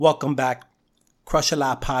Welcome back, Crush a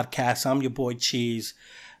Lot Podcast. I'm your boy Cheese.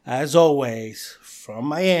 As always, from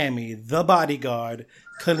Miami, the bodyguard,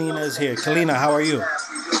 Kalina is here. Kalina, how are you?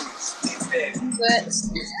 Good.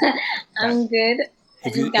 I'm good. I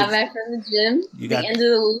just got back from the gym. The end of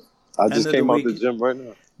the week. I just came out the gym right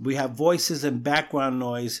now. We have voices and background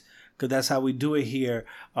noise because that's how we do it here.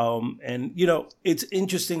 And, you know, it's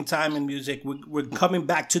interesting time in music. We're coming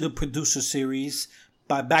back to the producer series.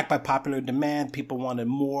 Back by popular demand. People wanted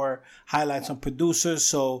more highlights on producers.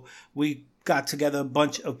 So we got together a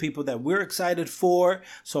bunch of people that we're excited for.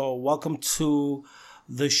 So welcome to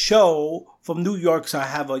the show from New York. So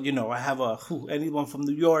anyone from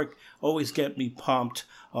New York always get me pumped.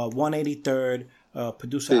 183rd,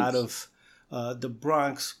 producer out of the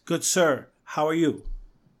Bronx. Good sir, how are you?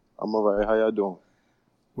 I'm all right. How y'all doing?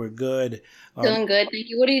 We're good. Doing good, thank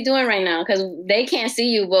you. What are you doing right now? Because they can't see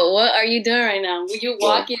you, but what are you doing right now? Were you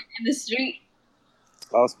walking in the street?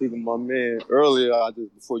 I was speaking to my man earlier.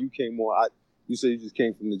 Before you came on, you said you just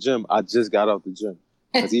came from the gym. I just got out the gym.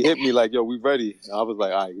 Because he hit me like, yo, we ready. And I was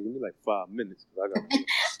like, all right, give me like 5 minutes.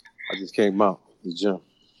 I just came out the gym.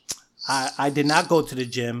 I did not go to the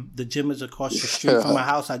gym. The gym is across the street from my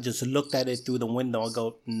house. I just looked at it through the window and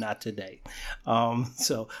go, not today.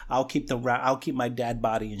 So I'll keep my dad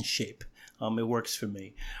body in shape. It works for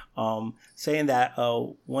me. Saying that,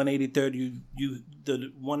 183rd,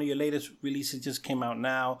 one of your latest releases just came out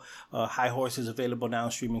now. High Horse is available now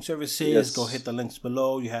on streaming services. Yes. Go hit the links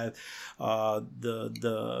below. You had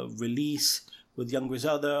the release with Young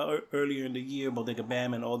Griselda earlier in the year, Bodega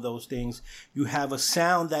Bam, and all those things. You have a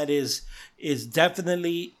sound that is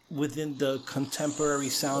definitely within the contemporary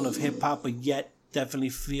sound of hip hop, but yet definitely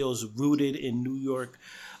feels rooted in New York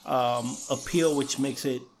appeal, which makes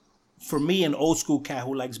it, for me, an old school cat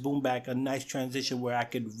who likes boom bap, a nice transition where I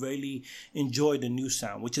could really enjoy the new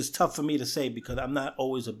sound, which is tough for me to say because I'm not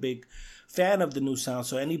always a big fan of the new sound.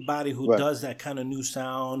 So anybody who does that kind of new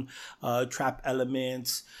sound, trap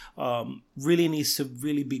elements, really needs to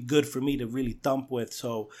really be good for me to really thump with.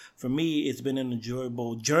 So for me, it's been an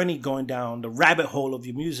enjoyable journey going down the rabbit hole of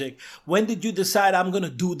your music. When did you decide I'm going to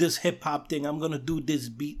do this hip hop thing? I'm going to do this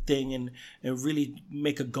beat thing and really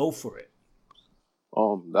make a go for it?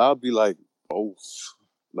 That'll be like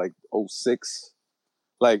 06.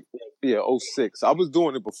 Like, yeah, 06. I was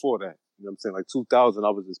doing it before that. You know what I'm saying? Like 2000, I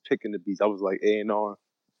was just picking the beats. I was like A&R,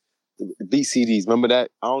 the beat CDs. Remember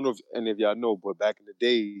that? I don't know if any of y'all know, but back in the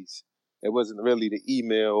days, it wasn't really the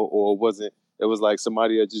email it was like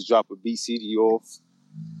somebody that just dropped a beat CD off,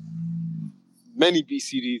 many beat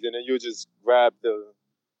CDs, and then you'll just grab the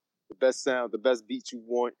best sound, the best beat you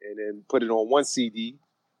want, and then put it on one CD,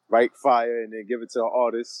 write fire, and then give it to an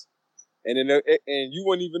artist. And then and you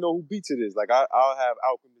wouldn't even know who beats it is. Like I'll have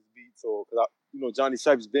Alchemist beats, or Johnny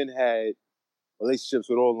Stripes been had relationships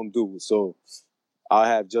with all them dudes. So I'll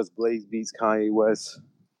have Just Blaze beats, Kanye West,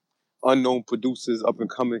 unknown producers, up and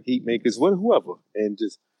coming heat makers, whoever, and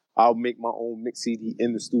just I'll make my own mix CD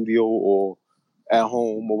in the studio or at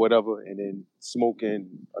home or whatever, and then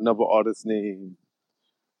smoking another artist named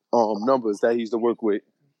Numbers that he used to work with.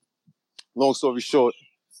 Long story short,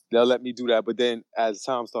 they'll let me do that. But then as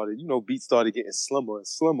time started, beats started getting slimmer and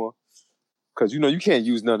slimmer. Because, you can't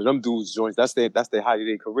use none of them dudes' joints. That's their height of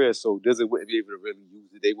their career. So Dizzy wouldn't be able to really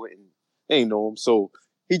use it. They ain't know him. So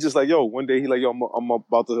he just like, one day he like, I'm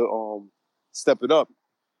about to step it up.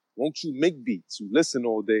 Won't you make beats? You listen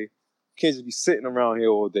all day. You can't just be sitting around here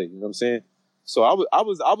all day. You know what I'm saying? So I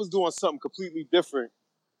was doing something completely different.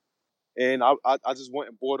 And I just went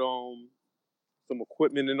and bought some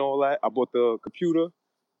equipment and all that. I bought the computer.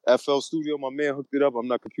 FL Studio, my man hooked it up. I'm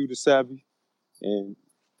not computer savvy. And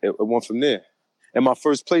it went from there. And my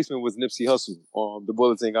first placement was Nipsey Hussle. The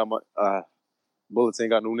Bullets Ain't Got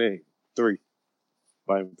No Name.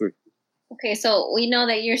 Volume 3. Okay, so we know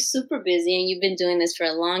that you're super busy and you've been doing this for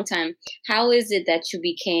a long time. How is it that you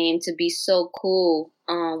became to be so cool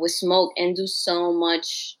with Smoke and do so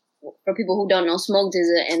much, for people who don't know, Smoke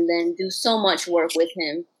DZA, and then do so much work with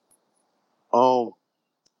him?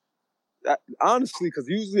 Honestly, because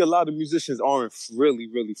usually a lot of musicians aren't really,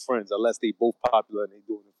 really friends unless they both popular and they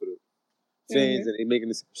doing it for the fans and they making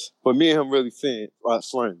this. But me and him really friends. You know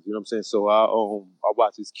what I'm saying? So I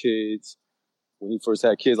watch his kids when he first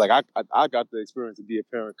had kids. Like I got the experience to be a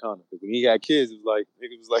parent kind of. When he had kids, it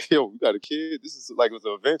was like, yo, you got a kid? This is like, it was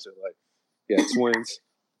an adventure. Like, he had twins.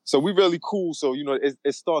 So we really cool. So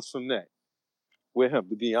it starts from that with him,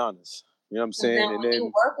 to be honest. You know what I'm saying? Now, when you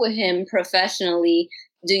work with him professionally,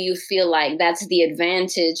 do you feel like that's the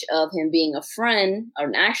advantage of him being a friend, or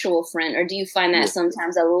an actual friend, or do you find that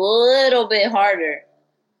sometimes a little bit harder?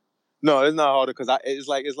 No, it's not harder because it's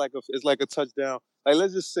like a touchdown. like,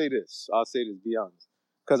 let's just say this. I'll say this, be honest.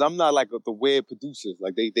 Because I'm not like the weird producers.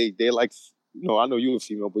 Like, they like, you know, I know you're a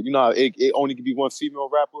female, but you know how it only can be one female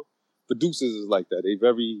rapper? Producers is like that. They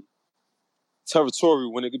very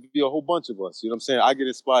territorial when it could be a whole bunch of us. You know what I'm saying? I get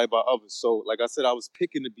inspired by others. So, like I said, I was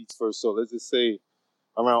picking the beats first. So, let's just say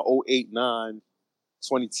around 08, 9,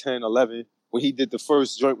 2010, 11, when he did the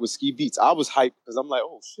first joint with Ski Beats, I was hyped because I'm like,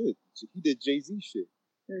 oh, shit, he did Jay-Z shit.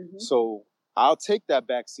 Mm-hmm. So, I'll take that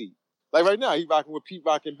backseat. Like right now, he rocking with Pete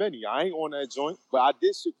Rock and Benny. I ain't on that joint, but I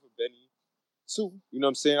did shit for Benny too. You know what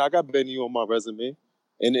I'm saying? I got Benny on my resume.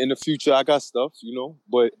 And in the future, I got stuff, you know,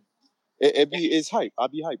 but it's hype. I'll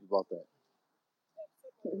be hyped about that.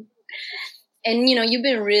 And, you know, you've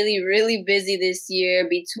been really, really busy this year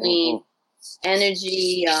between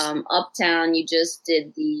Energy, Uptown. You just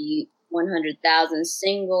did the 100,000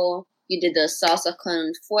 single. You did the Salsa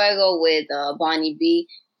con Fuego with Bonnie B.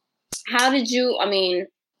 How did you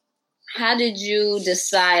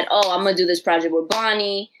decide, I'm going to do this project with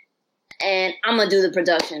Bonnie and I'm going to do the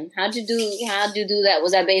production? How'd you do that?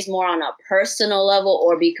 Was that based more on a personal level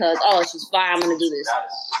or because, she's fire, I'm going to do this?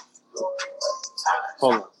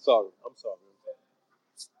 Hold on. I'm sorry.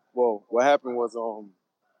 Well, what happened was,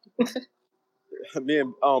 me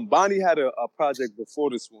and Bonnie had a project before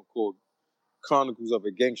this one called Chronicles of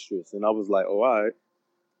a Gangstress. And I was like, all right.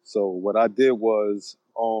 So what I did was,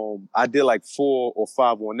 I did like 4 or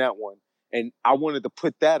 5 on that one. And I wanted to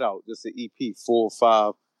put that out, just an EP, 4 or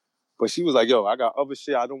 5. But she was like, yo, I got other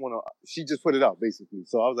shit. I don't want to. She just put it out, basically.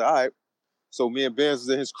 So I was like, all right. So me and Benz was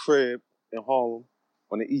in his crib in Harlem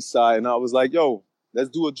on the east side. And I was like, yo, let's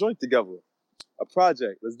do a joint together, a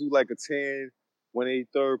project. Let's do like a 10,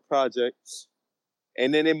 1/83 project.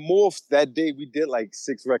 And then it morphed that day. We did like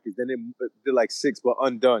 6 records. Then it did like 6, but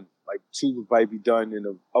undone. Like 2 might be done and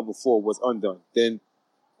the other 4 was undone. Then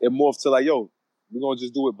it morphed to like, yo, we're going to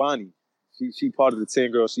just do it Bonnie. She part of the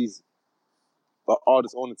 10 Girls. She's an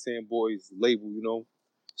artist on the 10 Boys label, you know?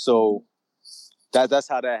 So that's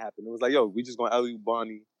how that happened. It was like, yo, we just going to alley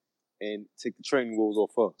Bonnie and take the training wheels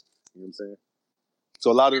off her. You know what I'm saying?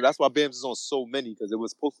 So that's why Bams is on so many, because it was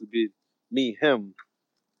supposed to be me, him,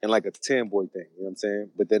 and like a 10 Boy thing. You know what I'm saying?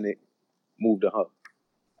 But then it moved to her.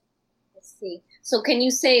 Let's see. So can you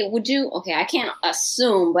say, I can't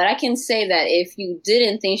assume, but I can say that if you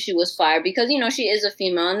didn't think she was fire, because, you know, she is a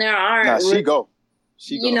female and there aren't. Nah, she go.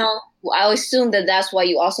 You know, I assume that's why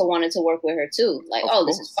you also wanted to work with her too. Like,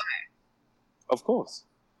 this is fire. Of course.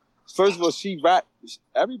 First of all, she rap.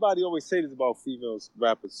 Everybody always say this about females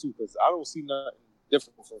rappers too, because I don't see nothing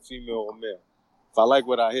different from female or male. If I like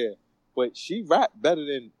what I hear. But she rap better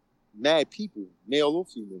than mad people, male or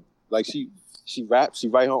female. Like she raps, she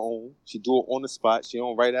write her own, she do it on the spot, she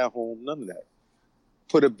don't write at home, none of that.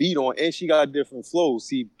 Put a beat on, and she got different flows.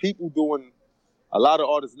 See, people doing, a lot of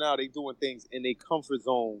artists now, they doing things in their comfort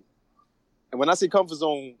zone. And when I say comfort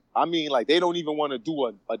zone, I mean like they don't even want to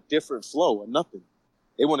do a different flow or nothing.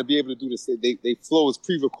 They want to be able to do this. They flow is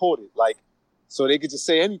pre-recorded, like, so they could just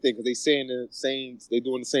say anything because they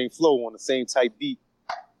doing the same flow on the same type beat.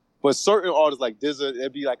 But certain artists like Dizza,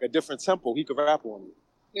 it'd be like a different tempo. He could rap on it.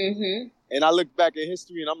 Mm-hmm. And I look back at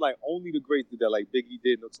history and I'm like, only the greats did that. Like Biggie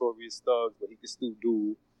did Notorious Thugs, but he could still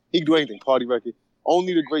he could do anything, party record.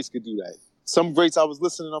 Only the greats could do that. Some greats I was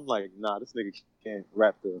listening, I'm like, nah, this nigga can't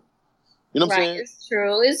rap the. You know what I'm saying?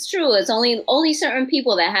 It's true. It's only certain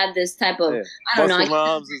people that have this type of, I don't know. Busta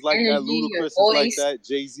Rhymes is like that. Ludacris is like that.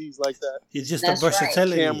 Jay-Z's like that. It's just the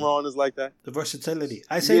versatility. Right. Cameron is like that. The versatility.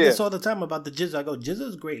 I say this all the time about the Jizz. I go, Jizz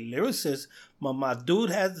is a great lyricist, but my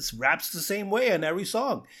dude raps the same way in every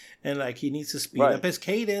song. And like he needs to speed up his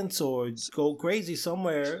cadence or go crazy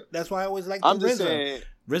somewhere. That's why I always like RZA.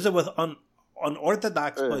 RZA with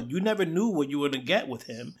unorthodox, but you never knew what you were going to get with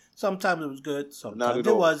him. Sometimes it was good, sometimes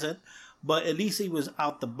it wasn't. But at least he was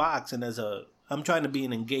out the box, and I'm trying to be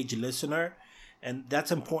an engaged listener, and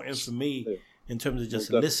that's important for me in terms of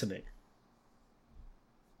just listening.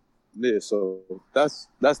 Yeah, so that's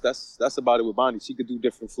about it with Bonnie. She could do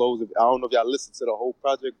different flows. I don't know if y'all listened to the whole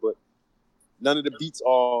project, but none of the beats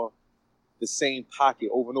are the same pocket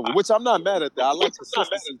over and over, which I'm not mad at that. I like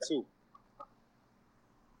consistency too.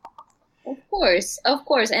 Of course.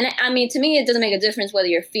 And I mean, to me, it doesn't make a difference whether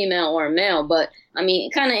you're female or male, but I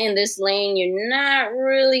mean, kind of in this lane, you're not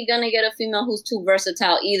really going to get a female who's too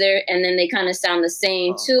versatile either. And then they kind of sound the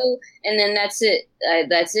same too. And then that's it.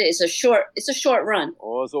 It's a short run.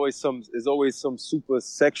 Oh, there's always some super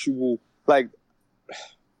sexual, like,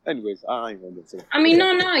 anyways, I ain't gonna get to it. I mean,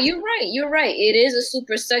 no, you're right. It is a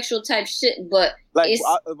super sexual type shit, but like,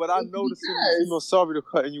 but I'm noticing, sorry for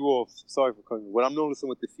cutting you off. What I'm noticing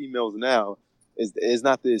with the females now is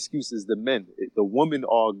not the excuses, the men. The women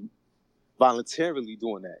are voluntarily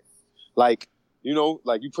doing that. Like, you know,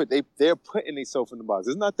 like they're putting themselves in the box.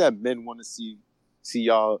 It's not that men want to see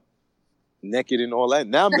y'all naked and all that.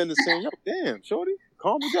 Now men are saying, yo, damn, shorty,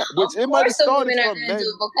 calm it down. Which it might have started from men.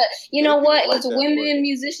 Because, you know what? Like it's women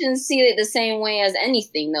musicians see it the same way as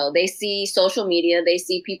anything, though. They see social media, they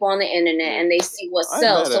see people on the internet, and they see what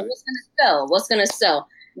sells. So what's going to sell? What's going to sell?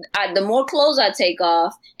 The more clothes I take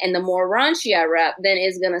off and the more raunchy I rap, then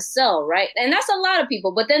it's going to sell, right? And that's a lot of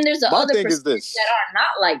people. But then there's the other percentage that are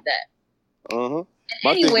not like that. Uh-huh.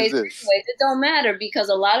 Anyways, it don't matter because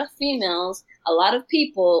a lot of females, a lot of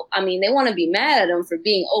people, I mean, they want to be mad at them for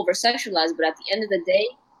being over-sexualized, but at the end of the day,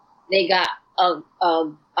 they got a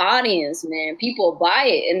audience, man. People buy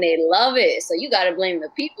it and they love it. So you got to blame the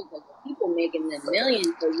people because the people making them millions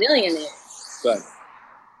or millionaires. Right.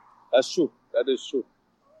 That's true. That is true.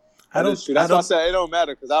 That's why I said it don't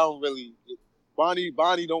matter because I don't really.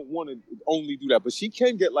 Bonnie don't want to only do that, but she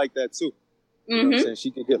can get like that too. You know what I'm saying?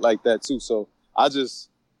 She can get like that too. So I just,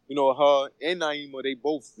 you know, her and Naima, they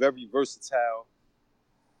both very versatile,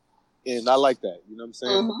 and I like that. You know what I'm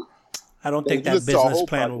saying? I don't think that business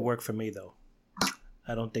plan will work for me though.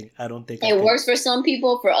 I don't think it works for some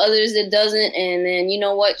people, for others it doesn't, and then you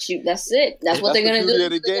know what? That's it. That's what they're gonna do.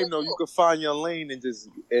 The game, though, you can find your lane and just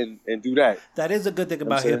and do that. That is a good thing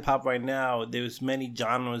about hip hop right now. There's many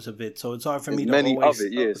genres of it, so it's hard for me to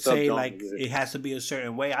always say like it has to be a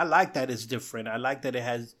certain way. I like that it's different. I like that it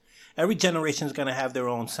has. Every generation is gonna have their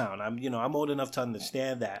own sound. I'm old enough to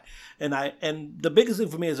understand that, and the biggest thing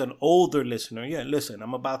for me as an older listener. Yeah, listen,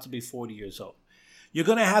 I'm about to be 40 years old. You're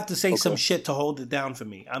going to have to say some shit to hold it down for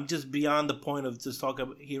me. I'm just beyond the point of just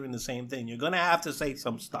hearing the same thing. You're going to have to say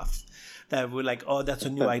some stuff that we're like, oh, that's a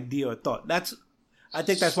new idea or thought. I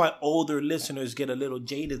think that's why older listeners get a little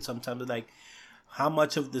jaded sometimes. Like how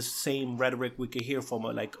much of the same rhetoric we could hear from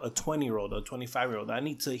a 20-year-old or a 25-year-old. I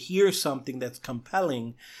need to hear something that's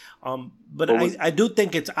compelling. But I do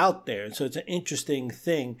think it's out there. So it's an interesting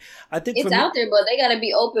thing. I think it's out there, but they got to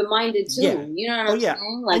be open-minded too. Yeah. You know what I'm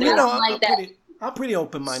saying? Like, I don't like that. I'm pretty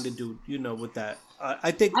open-minded dude, with that. I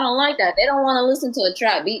think I don't like that. They don't want to listen to a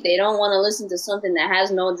trap beat. They don't want to listen to something that has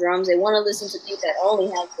no drums. They want to listen to beats that only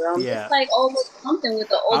have drums. Yeah. It's like almost something with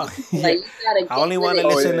the old people. Like, you gotta I only want to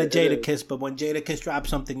listen to Jadakiss, but when Jadakiss drops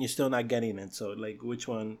something, you're still not getting it. So, like, which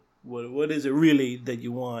one? What is it really that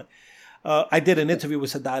you want? I did an interview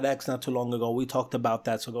with Sadat X not too long ago. We talked about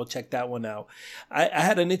that, so go check that one out. I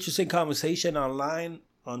had an interesting conversation online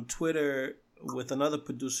on Twitter with another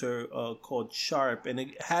producer called Sharp, and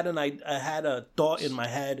I had a thought in my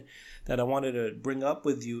head that I wanted to bring up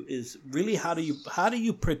with you. Is really how do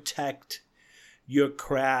you protect your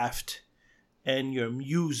craft and your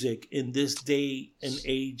music in this day and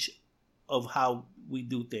age of how we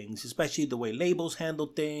do things, especially the way labels handle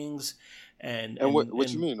things. And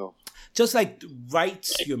what you mean though? Just like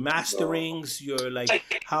rights, your masterings, your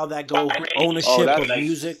like how that goes, ownership of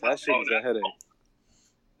music. That shit is a headache.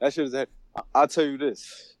 That shit is a headache. I'll tell you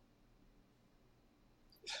this.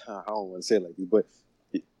 I don't want to say it like this, but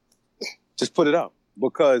just put it out.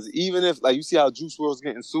 Because even if, like, you see how Juice WRLD's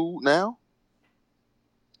getting sued now?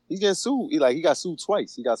 He's getting sued. He got sued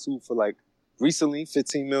twice. He got sued for, like, recently,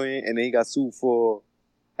 $15 million, and then he got sued for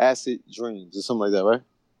Acid Dreams or something like that, right?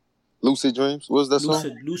 Lucid Dreams? What was that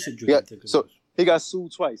song? Lucid Dreams. So he got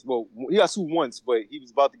sued twice. Well, he got sued once, but he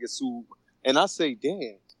was about to get sued. And I say,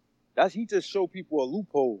 damn, he just showed people a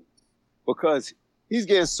loophole. Because he's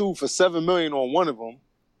getting sued for $7 million on one of them.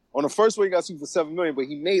 On the first one, he got sued for $7 million, but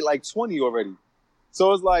he made like 20 already.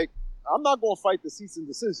 So it's like, I'm not going to fight the cease and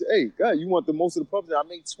desist. Hey, God, you want the most of the public? I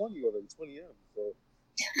made 20 already, 20 M. So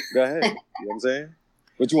go ahead. You know what I'm saying?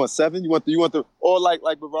 But you want 7? You want the or like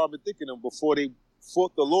with Robin Thicke and them before they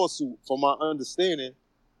fought the lawsuit. From my understanding,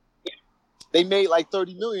 they made like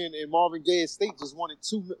 30 million, and Marvin Gaye estate just wanted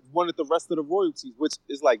the rest of the royalties, which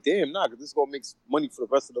is like, damn, because this is gonna make money for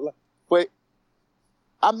the rest of the life. But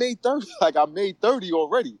I made 30, I made 30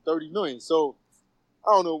 already, 30 million. So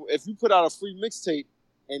I don't know if you put out a free mixtape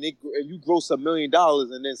and you gross $1 million,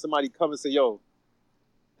 and then somebody come and say, "Yo,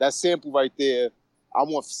 that sample right there, I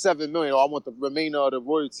want $7 million, or I want the remainder of the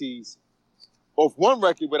royalties off one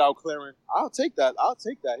record without clearing." I'll take that. I'll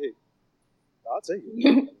take that hit. I'll take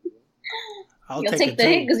it. You'll take the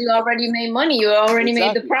hit because you already made money. You already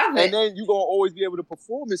made the profit. And then you're going to always be able to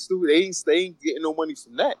perform it, Stu. They ain't getting no money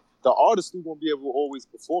from that. The artist still going to be able to always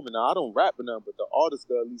perform it. Now, I don't rap enough, but the artist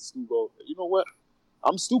got at least still go, you know what?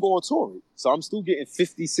 I'm still going to tour it. So I'm still getting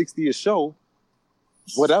 50, 60 a show,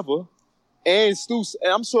 whatever. And Stu,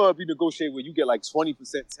 I'm sure if you negotiate where you get like 20%,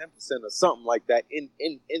 10% or something like that in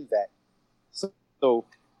that. So,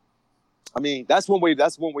 I mean, that's one way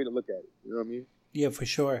to look at it. You know what I mean? Yeah, for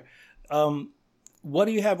sure. What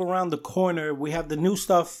do you have around the corner? We have the new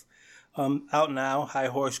stuff out now. High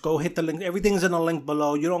Horse. Go hit the link. Everything's in the link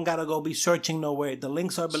below. You don't gotta go be searching nowhere. The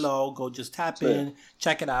links are below. Go just tap in,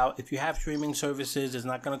 check it out. If you have streaming services, it's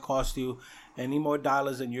not gonna cost you any more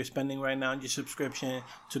dollars than you're spending right now on your subscription.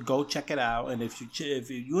 To go check it out. And if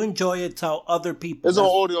you enjoy it, tell other people. There's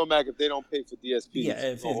no Audio Mac if they don't pay for DSP. Yeah,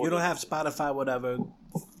 if you don't have Spotify, whatever,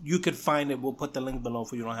 you could find it. We'll put the link below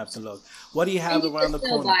for you don't have to look. What do you have around the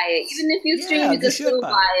corner? Buy it. Even if you stream, you can still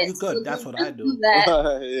buy it. You could. That's what I do.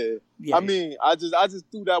 Yeah. I mean, I just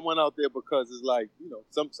threw that one out there because it's like,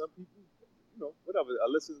 some people, whatever. A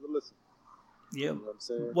listen is a listen. Yeah. You know what I'm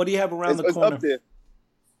saying? What do you have around the corner? It's up there.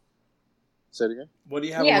 Say it again. What do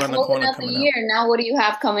you have around the corner coming up? Now, what do you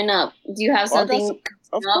have coming up? Do you have something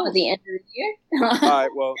coming up at the end of the year? All right.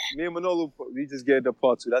 Well, me and Manolo, we just getting the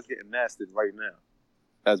part 2. That's getting mastered right now,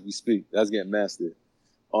 as we speak. That's getting mastered.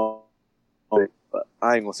 I ain't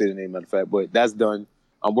gonna say the name, matter of fact, but that's done.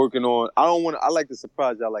 I'm working on. I like to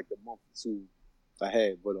surprise y'all like the month or 2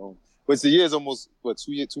 ahead, but the year's almost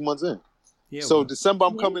 2 months in. Yeah. So December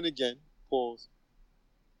I'm coming again. Pause.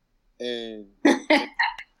 And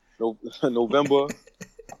November.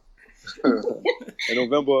 In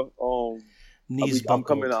November, I'm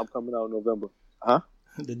coming out in November. Huh?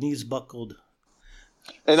 The knees buckled.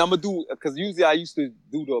 And I'm gonna do, because usually I used to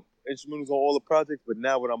do the instrumentals on all the projects, but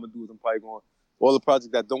now what I'm gonna do is I'm probably going all the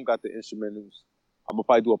projects that don't got the instrumentals. I'm gonna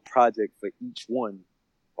probably do a project for each one,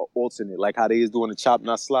 or alternate, like how they is doing the Chop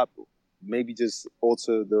Not Slap. Maybe just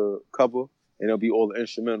alter the cover, and it'll be all the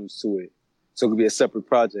instrumentals to it. So it could be a separate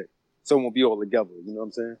project. So it won't be all together. You know what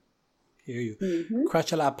I'm saying? Hear you. Mm-hmm.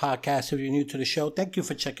 Crush a Lot Podcast. If you're new to the show, thank you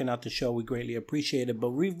for checking out the show. We greatly appreciate it.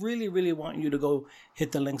 But we really, really want you to go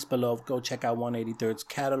hit the links below. Go check out 183rd's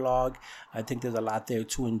catalog. I think there's a lot there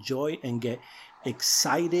to enjoy and get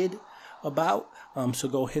excited about. So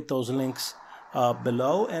go hit those links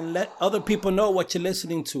below and let other people know what you're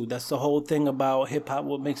listening to. That's the whole thing about hip hop,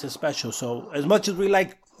 what makes it special. So as much as we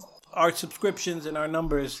like our subscriptions and our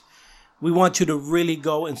numbers, we want you to really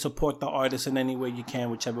go and support the artist in any way you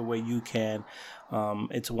can, whichever way you can.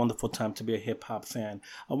 It's a wonderful time to be a hip hop fan.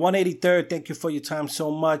 183rd, thank you for your time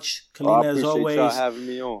so much. Kalina, as always. Y'all having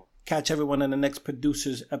me on. Catch everyone in the next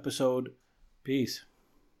Producers episode. Peace.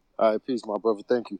 All right, peace, my brother. Thank you.